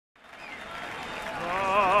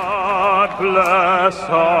bless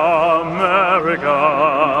America,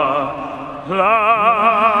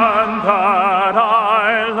 land that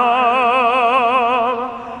I love.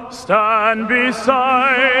 Stand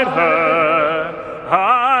beside her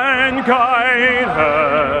and guide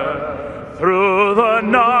her through the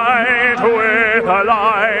night with a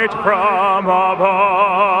light from above.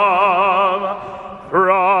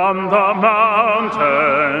 From the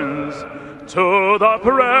mountains to the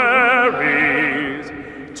prairies,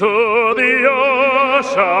 to the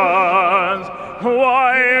oceans,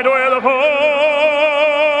 wide with foam.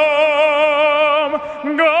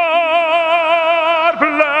 God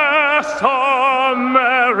bless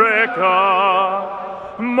America,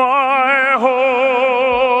 my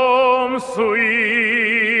home,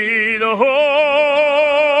 sweet home.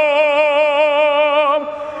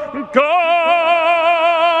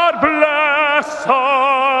 God bless America,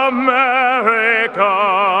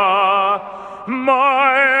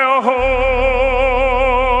 my home,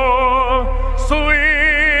 sweet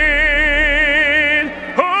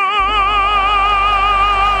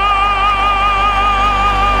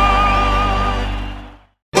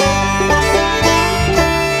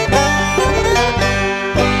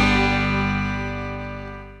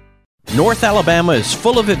North Alabama is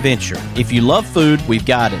full of adventure. If you love food, we've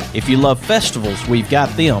got it. If you love festivals, we've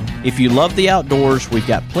got them. If you love the outdoors, we've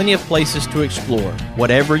got plenty of places to explore.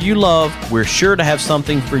 Whatever you love, we're sure to have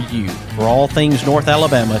something for you. For all things North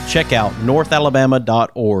Alabama, check out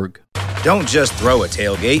northalabama.org. Don't just throw a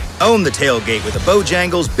tailgate. Own the tailgate with a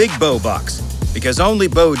Bojangles Big Bow Box. Because only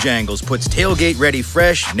Bojangles puts tailgate-ready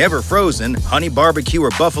fresh, never frozen, honey barbecue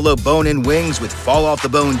or buffalo bone-in wings with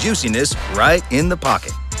fall-off-the-bone juiciness right in the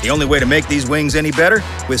pocket. The only way to make these wings any better?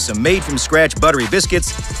 With some made-from-scratch buttery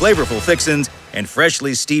biscuits, flavorful fixins, and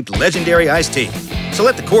freshly steeped legendary iced tea. So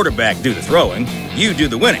let the quarterback do the throwing, you do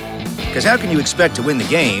the winning. Because how can you expect to win the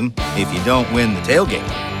game if you don't win the tailgate?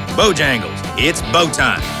 Bojangles, it's bow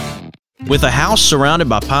time. With a house surrounded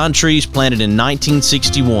by pine trees planted in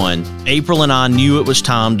 1961, April and I knew it was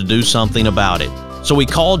time to do something about it. So we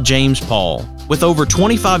called James Paul. With over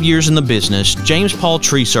 25 years in the business, James Paul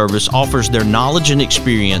Tree Service offers their knowledge and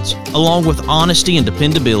experience, along with honesty and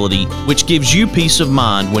dependability, which gives you peace of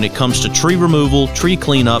mind when it comes to tree removal, tree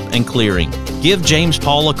cleanup, and clearing. Give James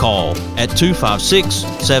Paul a call at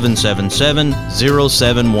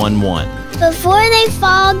 256-777-0711. Before they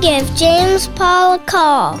fall, give James Paul a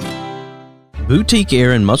call. Boutique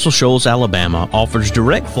Air in Muscle Shoals, Alabama offers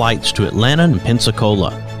direct flights to Atlanta and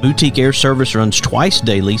Pensacola. Boutique Air service runs twice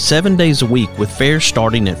daily, 7 days a week with fares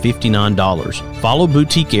starting at $59. Follow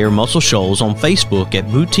Boutique Air Muscle Shoals on Facebook at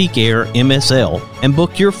Boutique Air MSL and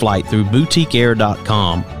book your flight through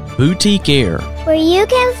boutiqueair.com. Boutique Air, where you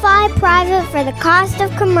can fly private for the cost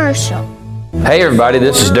of commercial. Hey everybody,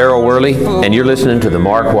 this is Daryl Worley, and you're listening to The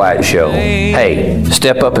Mark White Show. Hey,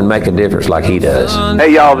 step up and make a difference like he does.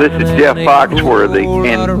 Hey y'all, this is Jeff Foxworthy,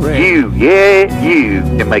 and you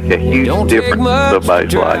can make a huge difference in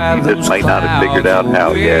somebody's life. You just may not have figured out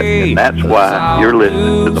how yet, and that's why you're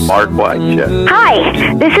listening to The Mark White Show.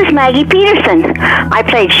 Hi, this is Maggie Peterson. I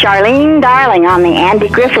played Charlene Darling on The Andy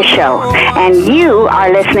Griffith Show, and you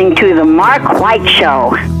are listening to The Mark White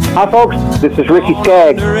Show. Hi folks, this is Ricky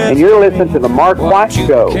Skaggs, and you're listening to The Mark White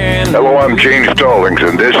Show. Hello, I'm Gene Stallings,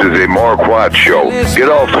 and this is The Mark White Show. Get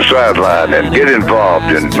off the sideline and get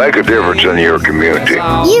involved and make a difference in your community.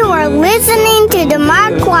 You are listening to The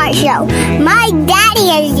Mark White Show. My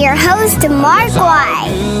daddy is your host, Mark White.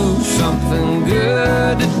 Do something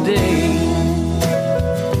good today.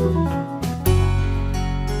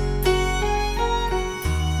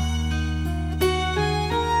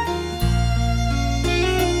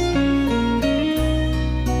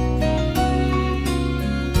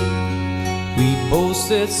 We both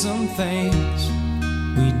said some things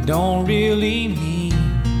we don't really mean.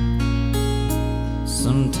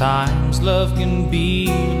 Sometimes love can be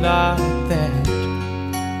like that,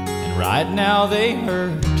 and right now they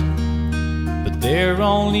hurt, but they're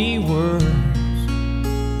only words.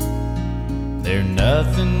 They're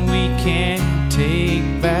nothing we can't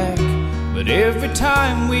take back, but every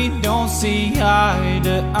time we don't see eye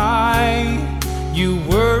to eye, you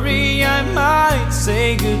worry I might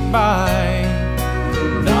say goodbye.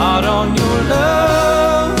 Not on your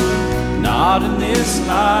love, not in this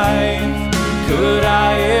life. Could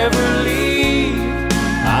I ever leave?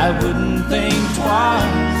 I wouldn't think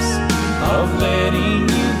twice of letting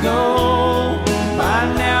you go. By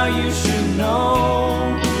now you should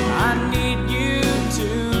know I need you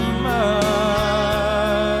too much.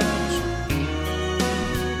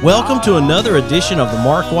 Welcome to another edition of The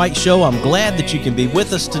Mark White Show. I'm glad that you can be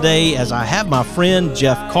with us today as I have my friend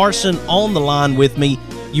Jeff Carson on the line with me.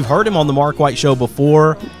 You've heard him on the Mark White Show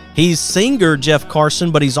before. He's singer Jeff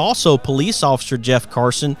Carson, but he's also police officer Jeff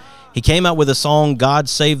Carson. He came out with a song, God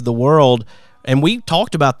Save the World, and we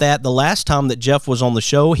talked about that the last time that Jeff was on the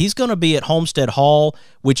show. He's going to be at Homestead Hall,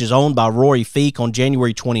 which is owned by Rory Feek, on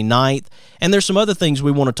January 29th. And there's some other things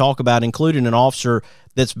we want to talk about, including an officer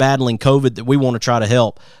that's battling COVID that we want to try to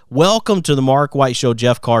help. Welcome to the Mark White Show,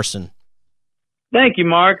 Jeff Carson. Thank you,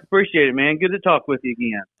 Mark. Appreciate it, man. Good to talk with you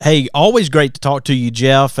again. Hey, always great to talk to you,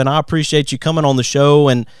 Jeff, and I appreciate you coming on the show.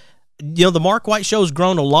 And, you know, the Mark White Show's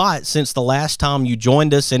grown a lot since the last time you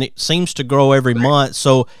joined us, and it seems to grow every month.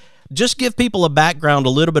 So just give people a background, a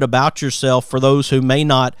little bit about yourself for those who may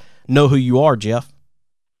not know who you are, Jeff.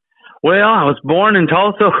 Well, I was born in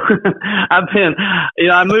Tulsa.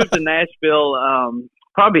 I moved to Nashville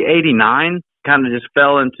probably 89. Kind of just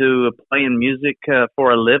fell into playing music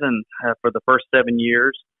for a living for the first 7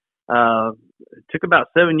 years. It took about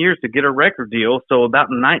 7 years to get a record deal. So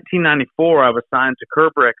about in 1994, I was signed to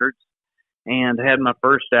Curb Records and had my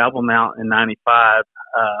first album out in 95.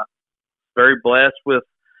 Very blessed with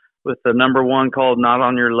the number one called Not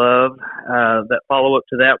On Your Love. That follow-up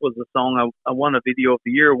to that was a song I won a Video of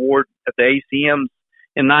the Year award at the ACMs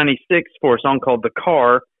in 96 for a song called The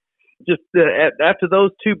Car. Just after those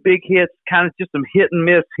two big hits, kind of just some hit and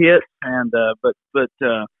miss hits, and but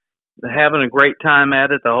having a great time at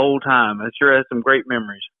it the whole time. I sure had some great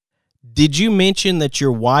memories. Did you mention that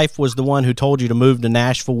your wife was the one who told you to move to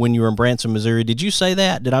Nashville when you were in Branson, Missouri? Did you say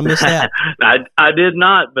that? Did I miss that? I did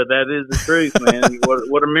not, but that is the truth, man.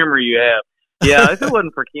 What a memory you have. Yeah, if it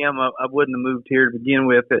wasn't for Kim, I wouldn't have moved here to begin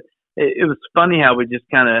with. It was funny how we just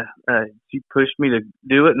kind of she pushed me to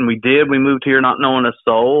do it, and we did. We moved here not knowing a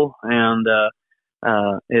soul, and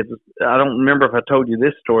it was, I don't remember if I told you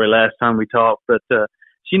this story last time we talked, but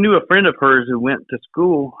she knew a friend of hers who went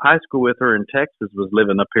to high school with her in Texas, was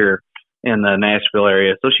living up here in the Nashville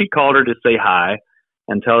area. So she called her to say hi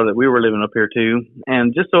and tell her that we were living up here too.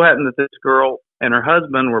 And just so happened that this girl and her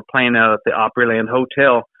husband were playing out at the Opryland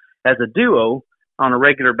Hotel as a duo on a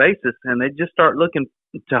regular basis, and they just start looking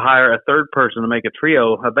to hire a third person to make a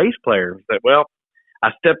trio, a bass player. I said, well, I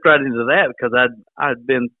stepped right into that because I'd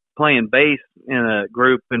been playing bass in a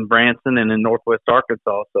group in Branson and in Northwest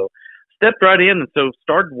Arkansas. So stepped right in, and so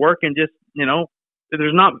started working. Just, you know,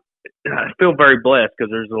 I feel very blessed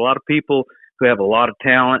because there's a lot of people who have a lot of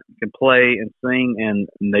talent, can play and sing,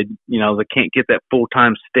 and they, you know, they can't get that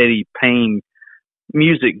full-time steady paying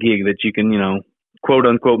music gig that you can, you know, quote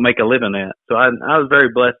unquote make a living at. So I was very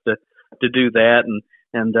blessed to do that, and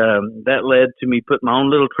that led to me putting my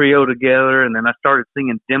own little trio together, and then I started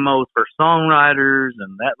singing demos for songwriters,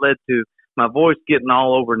 and that led to my voice getting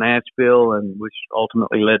all over Nashville, and which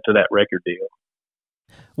ultimately led to that record deal.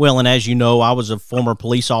 Well, and as you know, I was a former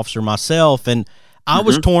police officer myself, and I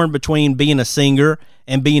was torn between being a singer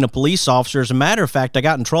and being a police officer. As a matter of fact, I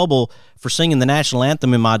got in trouble for singing the national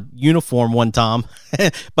anthem in my uniform one time,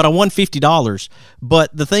 but I won $50.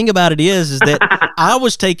 But the thing about it is that I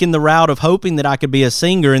was taking the route of hoping that I could be a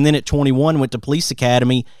singer, and then at 21 went to police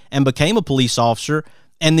academy and became a police officer.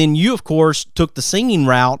 And then you, of course, took the singing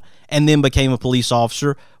route and then became a police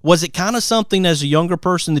officer. Was it kind of something as a younger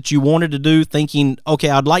person that you wanted to do, thinking,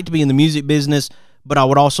 okay, I'd like to be in the music business, but I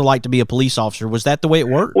would also like to be a police officer? Was that the way it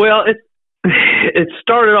worked? Well, it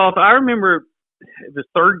started off, I remember it was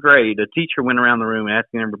third grade. A teacher went around the room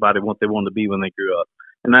asking everybody what they wanted to be when they grew up.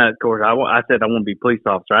 And I, of course, I said I want to be a police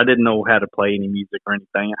officer. I didn't know how to play any music or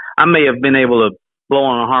anything. I may have been able to blow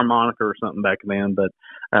on a harmonica or something back then, but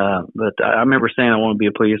I remember saying I want to be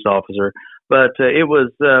a police officer. But it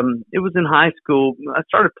was in high school. I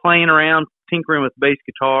started playing around, tinkering with bass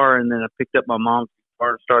guitar, and then I picked up my mom's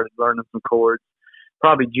guitar and started learning some chords,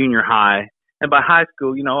 probably junior high. And by high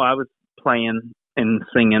school, you know, I was playing and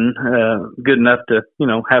singing good enough to, you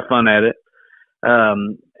know, have fun at it.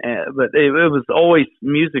 But it was always,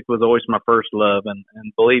 music was always my first love. And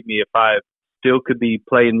believe me, if I still could be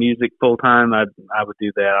playing music full time, I would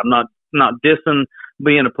do that. I'm not dissing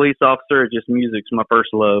being a police officer. Just music's my first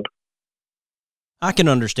love. I can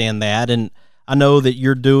understand that, and I know that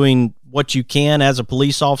you're doing what you can as a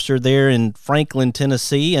police officer there in Franklin,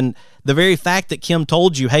 Tennessee, and the very fact that Kim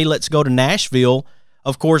told you, hey, let's go to Nashville,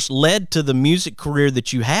 of course, led to the music career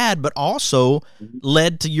that you had, but also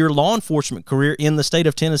led to your law enforcement career in the state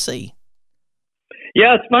of Tennessee.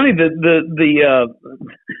 Yeah, it's funny, the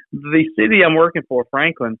city I'm working for,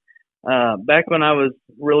 Franklin, back when I was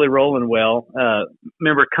really rolling well,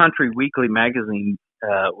 remember Country Weekly magazine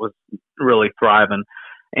was really thriving.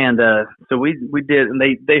 And so we did, and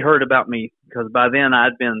they heard about me because by then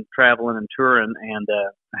I'd been traveling and touring, and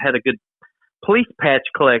I had a good police patch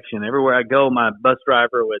collection. Everywhere I go, my bus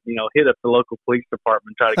driver would, hit up the local police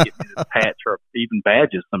department, try to get me this patch or even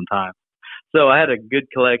badges sometimes. So I had a good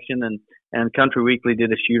collection, and Country Weekly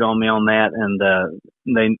did a shoot on me on that, and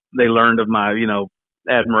they learned of my,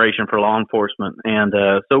 admiration for law enforcement. And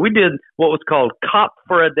so we did what was called Cop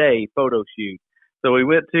for a Day photo shoot. So we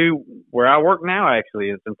went to where I work now, actually.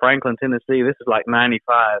 It's in Franklin, Tennessee. This is like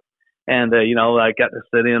 95. And, I got to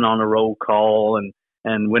sit in on a roll call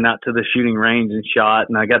and went out to the shooting range and shot.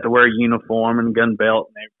 And I got to wear a uniform and gun belt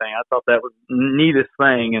and everything. I thought that was the neatest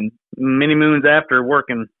thing. And many moons after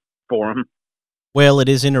working for them. Well, it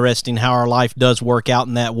is interesting how our life does work out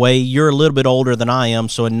in that way. You're a little bit older than I am,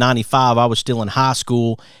 so in 95, I was still in high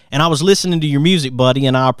school, and I was listening to your music, buddy,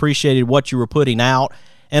 and I appreciated what you were putting out.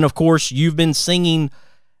 And, of course, you've been singing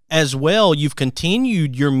as well. You've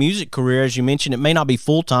continued your music career. As you mentioned, it may not be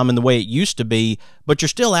full-time in the way it used to be, but you're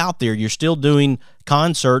still out there. You're still doing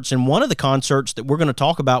concerts, and one of the concerts that we're going to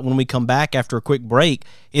talk about when we come back after a quick break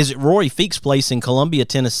is at Rory Feek's place in Columbia,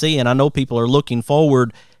 Tennessee, and I know people are looking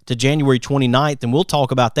forward to January 29th, and we'll talk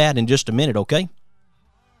about that in just a minute, okay?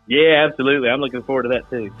 Yeah, absolutely. I'm looking forward to that,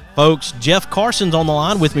 too. Folks, Jeff Carson's on the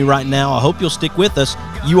line with me right now. I hope you'll stick with us.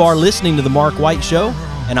 You are listening to The Mark White Show,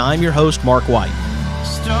 and I'm your host, Mark White.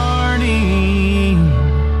 Starting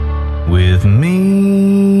with me.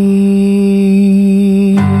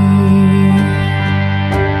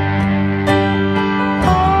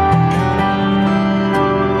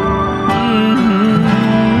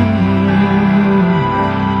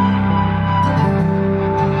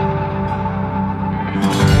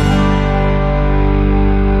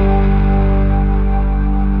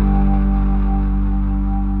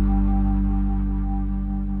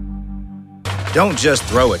 Don't just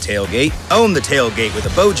throw a tailgate, own the tailgate with a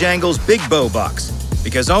Bojangles Big Bow Box.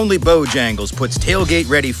 Because only Bojangles puts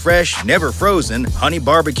tailgate-ready fresh, never frozen, honey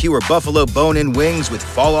barbecue or buffalo bone-in wings with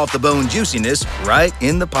fall-off-the-bone juiciness right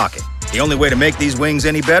in the pocket. The only way to make these wings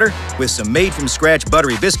any better? With some made-from-scratch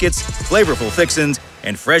buttery biscuits, flavorful fixins,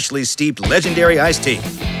 and freshly steeped legendary iced tea.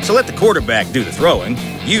 So let the quarterback do the throwing,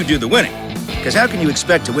 you do the winning. Because how can you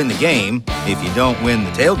expect to win the game if you don't win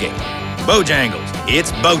the tailgate? Bojangles,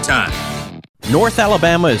 it's bow time. North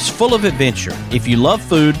Alabama is full of adventure. If you love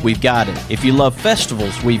food, we've got it. If you love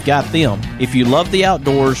festivals, we've got them. If you love the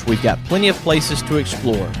outdoors, we've got plenty of places to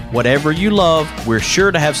explore. Whatever you love, we're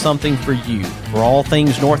sure to have something for you. For all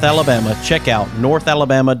things North Alabama, check out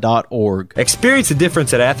northalabama.org. Experience the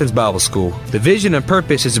difference at Athens Bible School. The vision and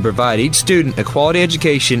purpose is to provide each student a quality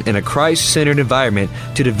education in a Christ-centered environment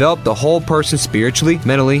to develop the whole person spiritually,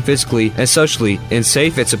 mentally, physically, and socially in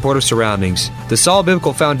safe and supportive surroundings. The solid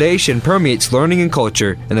biblical foundation permeates learning and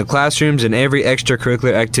culture in the classrooms and every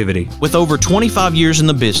extracurricular activity. With over 25 years in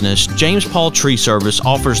the business, James Paul Tree Service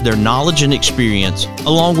offers their knowledge and experience,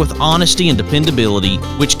 along with honesty and dependability,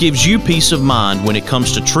 which gives you peace of mind when it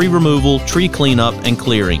comes to tree removal, tree cleanup, and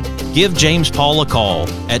clearing. Give James Paul a call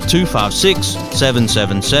at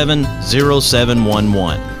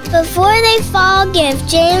 256-777-0711. Before they fall, give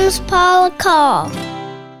James Paul a call.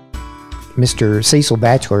 Mr. Cecil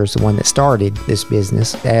Batchelor is the one that started this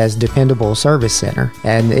business as Dependable Service Center.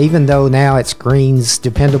 And even though now it's Green's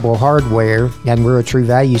Dependable Hardware and we're a True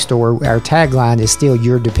Value store, our tagline is still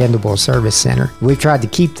Your Dependable Service Center. We've tried to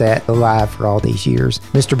keep that alive for all these years.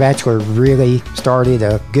 Mr. Batchelor really started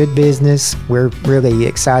a good business. We're really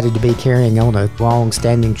excited to be carrying on a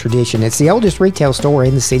long-standing tradition. It's the oldest retail store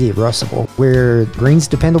in the city of Russellville. We're Green's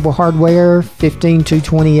Dependable Hardware,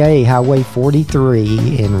 15220A Highway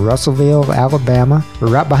 43 in Russellville, Alabama. We're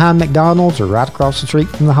right behind McDonald's or right across the street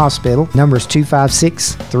from the hospital. Number is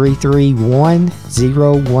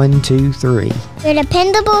 256-331-0123. Your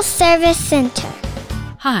Dependable Service Center.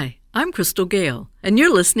 Hi, I'm Crystal Gale, and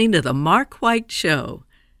you're listening to The Mark White Show.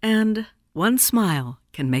 And one smile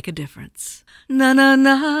can make a difference. Na na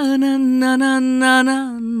na na na na na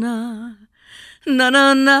na na. Na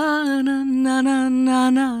na na na na na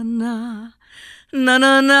na na na. Na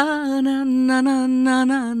na na na na na na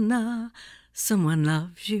na na. Someone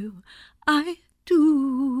loves you, I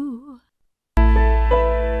do.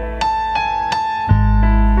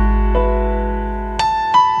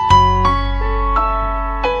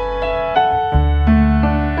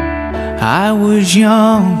 I was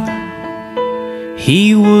young,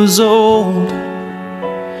 he was old,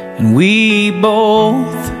 and we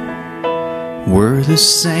both were the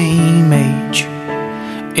same age.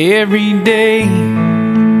 Every day,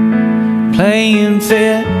 playing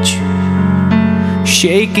fetch,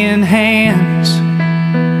 shaking hands,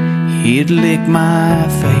 he'd lick my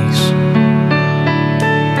face.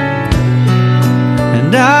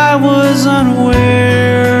 And I was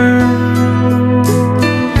unaware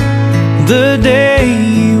the day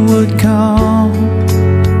you would come.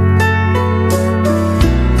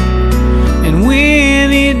 And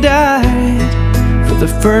when he died, for the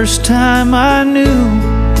first time I knew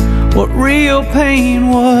what real pain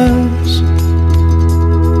was.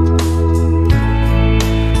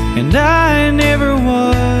 And I never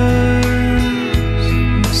was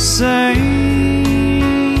the same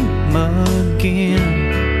again.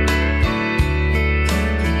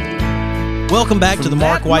 Welcome back to the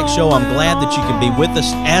Mark White Show. I'm glad that you can be with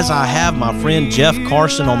us, as I have my friend Jeff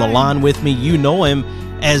Carson on the line with me. You know him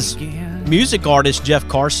as music artist Jeff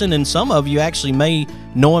Carson, and some of you actually may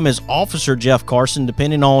know him as Officer Jeff Carson,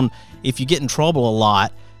 depending on if you get in trouble a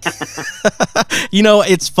lot. You know,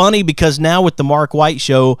 it's funny because now with the Mark White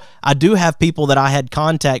Show, I do have people that I had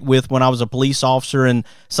contact with when I was a police officer, and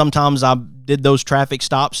sometimes I did those traffic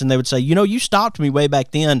stops, and they would say, you know, you stopped me way back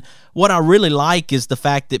then. What I really like is the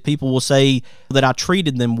fact that people will say that I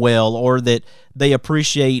treated them well, or that they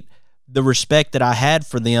appreciate the respect that I had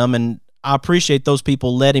for them, and I appreciate those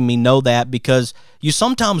people letting me know that, because you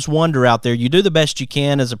sometimes wonder out there, you do the best you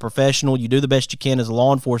can as a professional, you do the best you can as a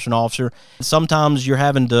law enforcement officer. Sometimes you're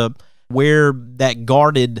having to wear that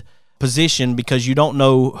guarded position because you don't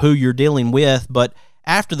know who you're dealing with, but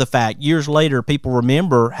after the fact, years later, people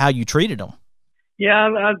remember how you treated them.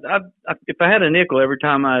 Yeah, if I had a nickel every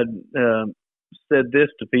time I said this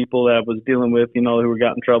to people that I was dealing with, you know, who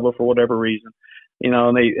got in trouble for whatever reason, you know,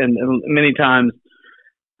 and many times,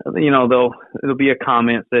 you know, there'll be a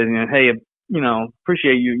comment saying, hey, you know,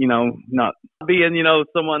 appreciate you, you know, not being, you know,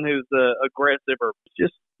 someone who's aggressive or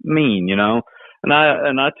just mean, you know. And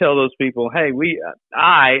I tell those people, hey,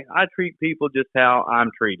 I treat people just how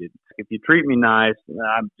I'm treated. If you treat me nice,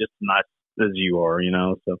 I'm just nice as you are, you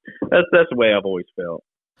know. So that's the way I've always felt.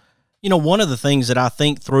 You know, one of the things that I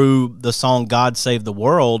think through the song God Save the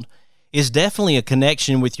World is definitely a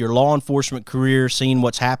connection with your law enforcement career, seeing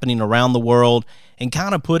what's happening around the world, and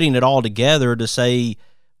kind of putting it all together to say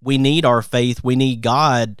we need our faith, we need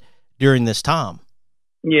God during this time.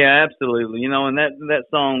 Yeah, absolutely. You know, and that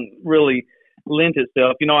song really lent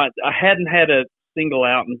itself. You know, I hadn't had a single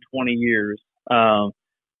out in 20 years.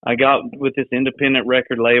 I got with this independent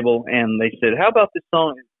record label, and they said, how about this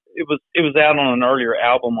song? It was out on an earlier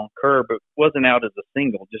album on Curb, but it wasn't out as a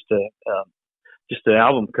single, just an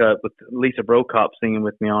album cut with Lisa Brokop singing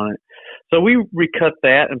with me on it. So we recut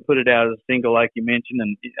that and put it out as a single, like you mentioned,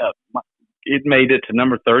 and it made it to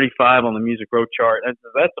number 35 on the Music Row chart.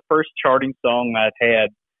 That's the first charting song I'd had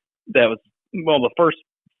that was, well, the first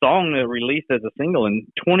song that released as a single in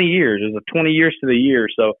 20 years. It was 20 years to the year.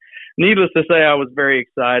 So needless to say, I was very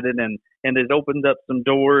excited, and it opened up some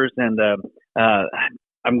doors, and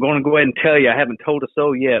I'm going to go ahead and tell you, I haven't told a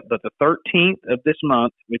soul yet, but the 13th of this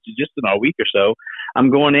month, which is just in a week or so, I'm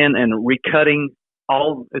going in and recutting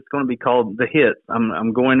all, it's going to be called The Hits.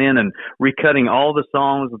 I'm going in and recutting all the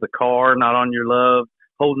songs of The Car, Not On Your Love,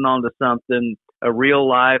 Holding On to Something, A Real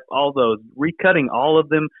Life, all those, recutting all of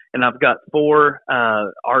them. And I've got 4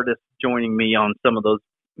 artists joining me on some of those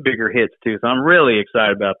bigger hits too. So I'm really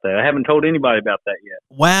excited about that. I haven't told anybody about that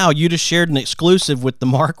yet. Wow, you just shared an exclusive with the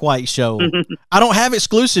Mark White Show. I don't have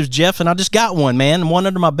exclusives, Jeff, and I just got one, man. One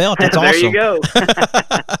under my belt. That's awesome. There you go.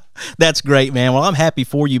 That's great, man. Well, I'm happy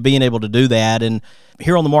for you being able to do that. And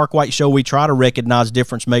here on the Mark White Show, we try to recognize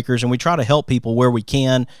difference makers, and we try to help people where we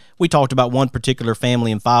can. We talked about one particular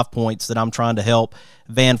family in 5 Points that I'm trying to help,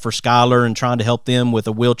 Van for Skylar, and trying to help them with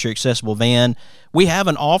a wheelchair accessible van. We have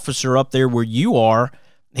an officer up there where you are.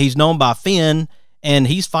 He's known by Finn, and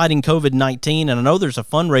he's fighting COVID-19, and I know there's a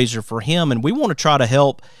fundraiser for him, and we want to try to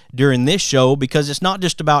help during this show, because it's not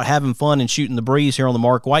just about having fun and shooting the breeze here on the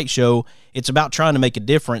Mark White Show. It's about trying to make a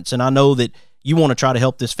difference, and I know that you want to try to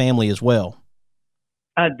help this family as well.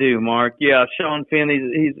 I do, Mark. Yeah, Sean Finn,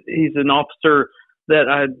 he's an officer that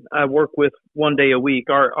I work with 1 day a week.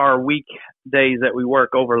 Our weekdays that we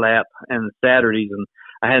work overlap, and Saturdays, and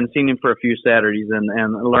I hadn't seen him for a few Saturdays, and I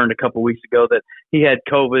learned a couple of weeks ago that he had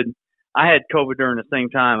COVID. I had COVID during the same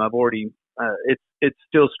time. I've already, it's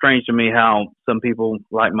still strange to me how some people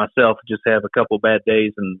like myself just have a couple of bad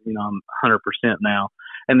days, and, you know, I'm 100% now.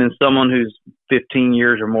 And then someone who's 15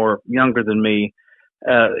 years or more younger than me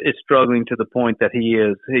is struggling to the point that he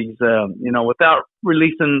is. He's, you know, without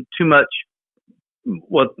releasing too much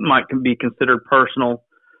what might be considered personal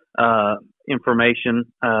information,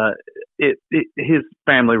 his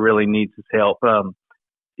family really needs his help,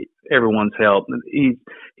 everyone's help.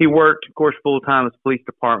 He worked, of course, full-time at the police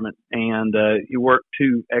department, and he worked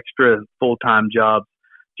 2 extra full-time jobs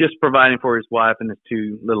just providing for his wife and his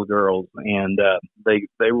 2 little girls, and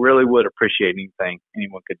they really would appreciate anything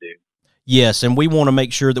anyone could do. Yes, and we want to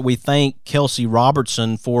make sure that we thank Kelsey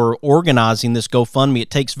Robertson for organizing this GoFundMe.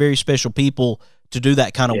 It takes very special people to do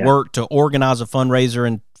that kind of work, to organize a fundraiser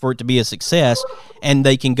and for it to be a success. And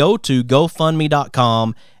they can go to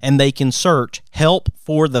GoFundMe.com and they can search Help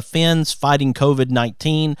for the Finns Fighting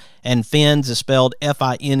COVID-19. And Finns is spelled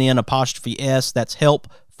FINN''S. That's Help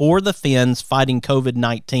for the Finns Fighting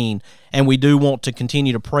COVID-19. And we do want to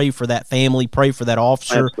continue to pray for that family, pray for that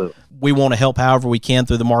officer. Absolutely. We want to help however we can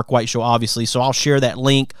through the Mark White Show, obviously. So I'll share that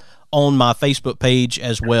link on my Facebook page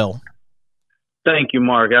as well. Thank you,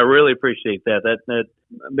 Mark. I really appreciate that.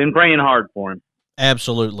 I've been praying hard for him.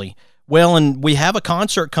 Absolutely. Well, and we have a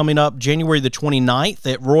concert coming up January the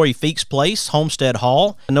 29th at Rory Feek's place, Homestead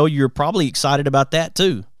Hall. I know you're probably excited about that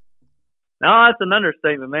too. No, that's an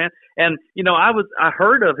understatement, man. And, you know, I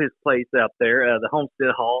heard of his place out there, the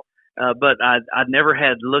Homestead Hall, but I never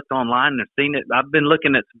had looked online and seen it. I've been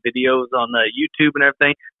looking at some videos on YouTube and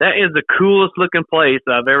everything. That is the coolest looking place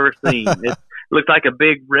I've ever seen. It looks like a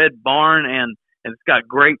big red barn, and it's got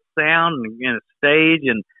great sound and a stage,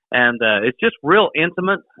 and it's just real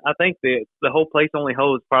intimate. I think the whole place only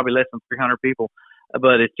holds probably less than 300 people,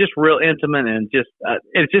 but it's just real intimate, and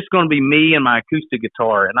it's just going to be me and my acoustic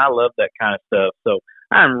guitar, and I love that kind of stuff. So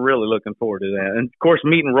I'm really looking forward to that. And of course,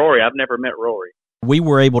 meeting Rory. I've never met Rory. We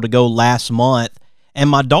were able to go last month, and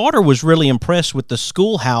my daughter was really impressed with the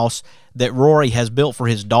schoolhouse that Rory has built for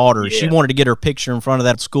his daughter. Yeah. She wanted to get her picture in front of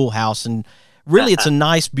that schoolhouse, and really, it's a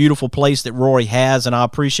nice, beautiful place that Rory has, and I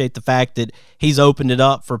appreciate the fact that he's opened it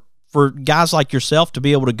up for guys like yourself to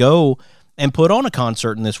be able to go and put on a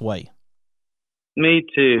concert in this way. Me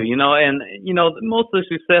too. You know, and you know, most of the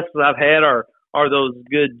successes I've had are those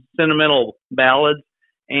good sentimental ballads,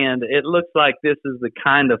 and it looks like this is the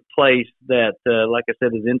kind of place that, like I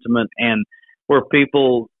said, is intimate and where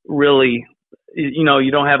people really. You know,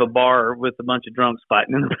 you don't have a bar with a bunch of drunks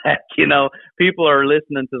fighting in the back. You know, people are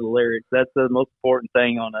listening to the lyrics. That's the most important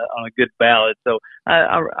thing on a good ballad. So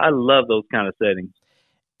I love those kind of settings.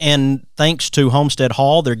 And thanks to Homestead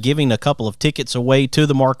Hall, they're giving a couple of tickets away to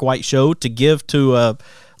the Mark White Show to give to a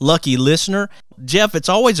lucky listener. Jeff, it's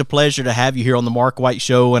always a pleasure to have you here on the Mark White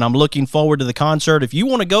Show, and I'm looking forward to the concert. If you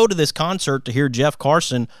want to go to this concert to hear Jeff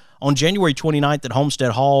Carson on January 29th at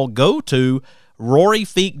Homestead Hall, go to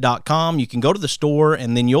RoryFeek.com. You can go to the store,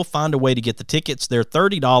 and then you'll find a way to get the tickets. They're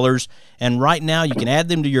 $30, and right now you can add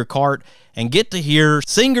them to your cart and get to hear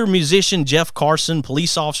singer-musician Jeff Carson,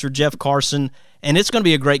 police officer Jeff Carson, and it's going to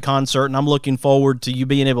be a great concert, and I'm looking forward to you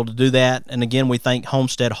being able to do that. And again, we thank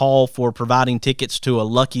Homestead Hall for providing tickets to a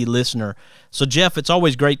lucky listener. So, Jeff, it's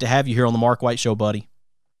always great to have you here on the Mark White Show, buddy.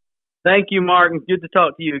 Thank you, Mark. It's good to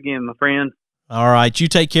talk to you again, my friend. All right, you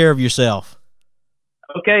take care of yourself.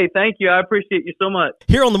 Okay, thank you. I appreciate you so much.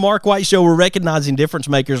 Here on the Mark White Show, we're recognizing difference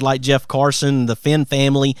makers like Jeff Carson, the Finn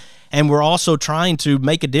family, and we're also trying to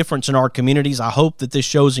make a difference in our communities. I hope that this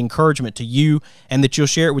shows encouragement to you and that you'll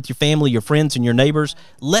share it with your family, your friends, and your neighbors.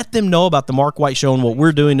 Let them know about the Mark White Show and what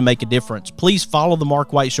we're doing to make a difference. Please follow the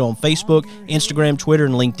Mark White Show on Facebook, Instagram, Twitter,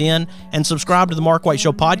 and LinkedIn, and subscribe to the Mark White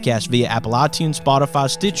Show podcast via Apple iTunes, Spotify,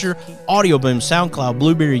 Stitcher, Audio Boom, SoundCloud,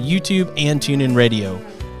 Blueberry, YouTube, and TuneIn Radio.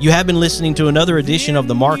 You have been listening to another edition of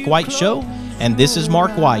The Mark White Show, and this is Mark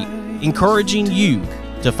White, encouraging you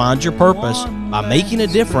to find your purpose by making a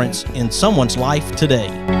difference in someone's life today.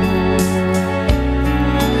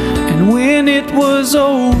 And when it was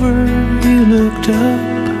over, you looked up.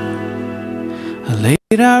 I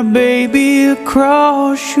laid our baby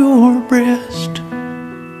across your breast,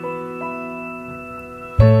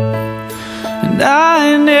 and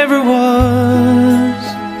I never was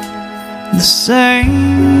the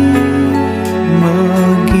same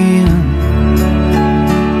again.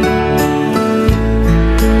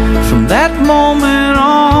 From that moment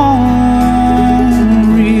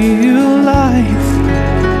on, real life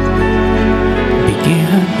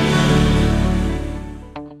began.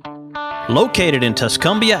 Located in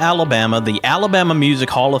Tuscumbia, Alabama, the Alabama Music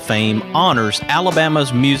Hall of Fame honors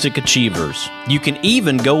Alabama's music achievers. You can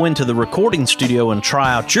even go into the recording studio and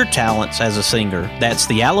try out your talents as a singer. That's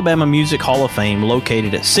the Alabama Music Hall of Fame,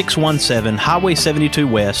 located at 617 Highway 72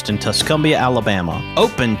 West in Tuscumbia, Alabama.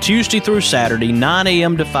 Open Tuesday through Saturday, 9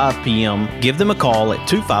 a.m. to 5 p.m. Give them a call at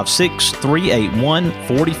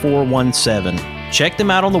 256-381-4417. Check them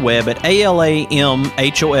out on the web at alamhof.org.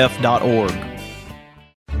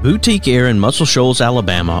 Boutique Air in Muscle Shoals,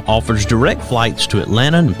 Alabama offers direct flights to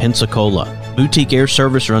Atlanta and Pensacola. Boutique Air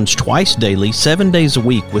service runs twice daily, 7 days a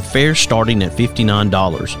week, with fares starting at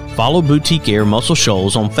 $59. Follow Boutique Air Muscle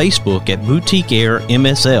Shoals on Facebook at Boutique Air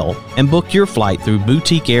MSL and book your flight through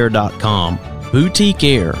boutiqueair.com. Boutique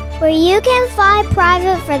Air, where you can fly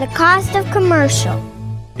private for the cost of commercial.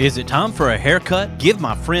 Is it time for a haircut? Give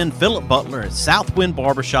my friend Philip Butler at Southwind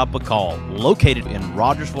Barbershop a call, located in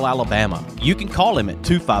Rogersville, Alabama. You can call him at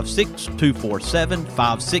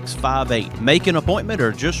 256-247-5658. Make an appointment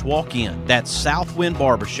or just walk in. That's Southwind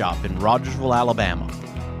Barbershop in Rogersville, Alabama.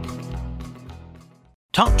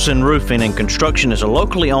 Thompson Roofing and Construction is a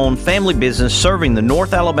locally owned family business serving the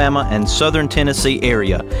North Alabama and Southern Tennessee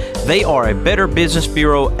area. They are a Better Business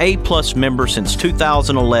Bureau A+ member since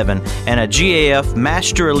 2011 and a GAF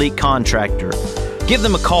Master Elite Contractor. Give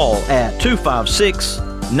them a call at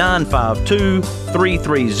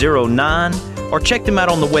 256-952-3309 or check them out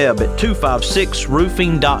on the web at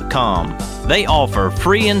 256roofing.com. They offer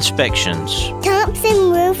free inspections.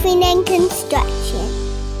 Thompson Roofing and Construction.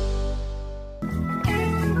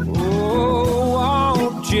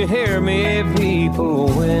 You hear me, people,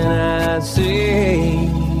 when I say,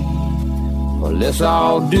 well, let's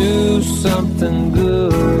all do something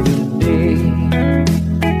good today.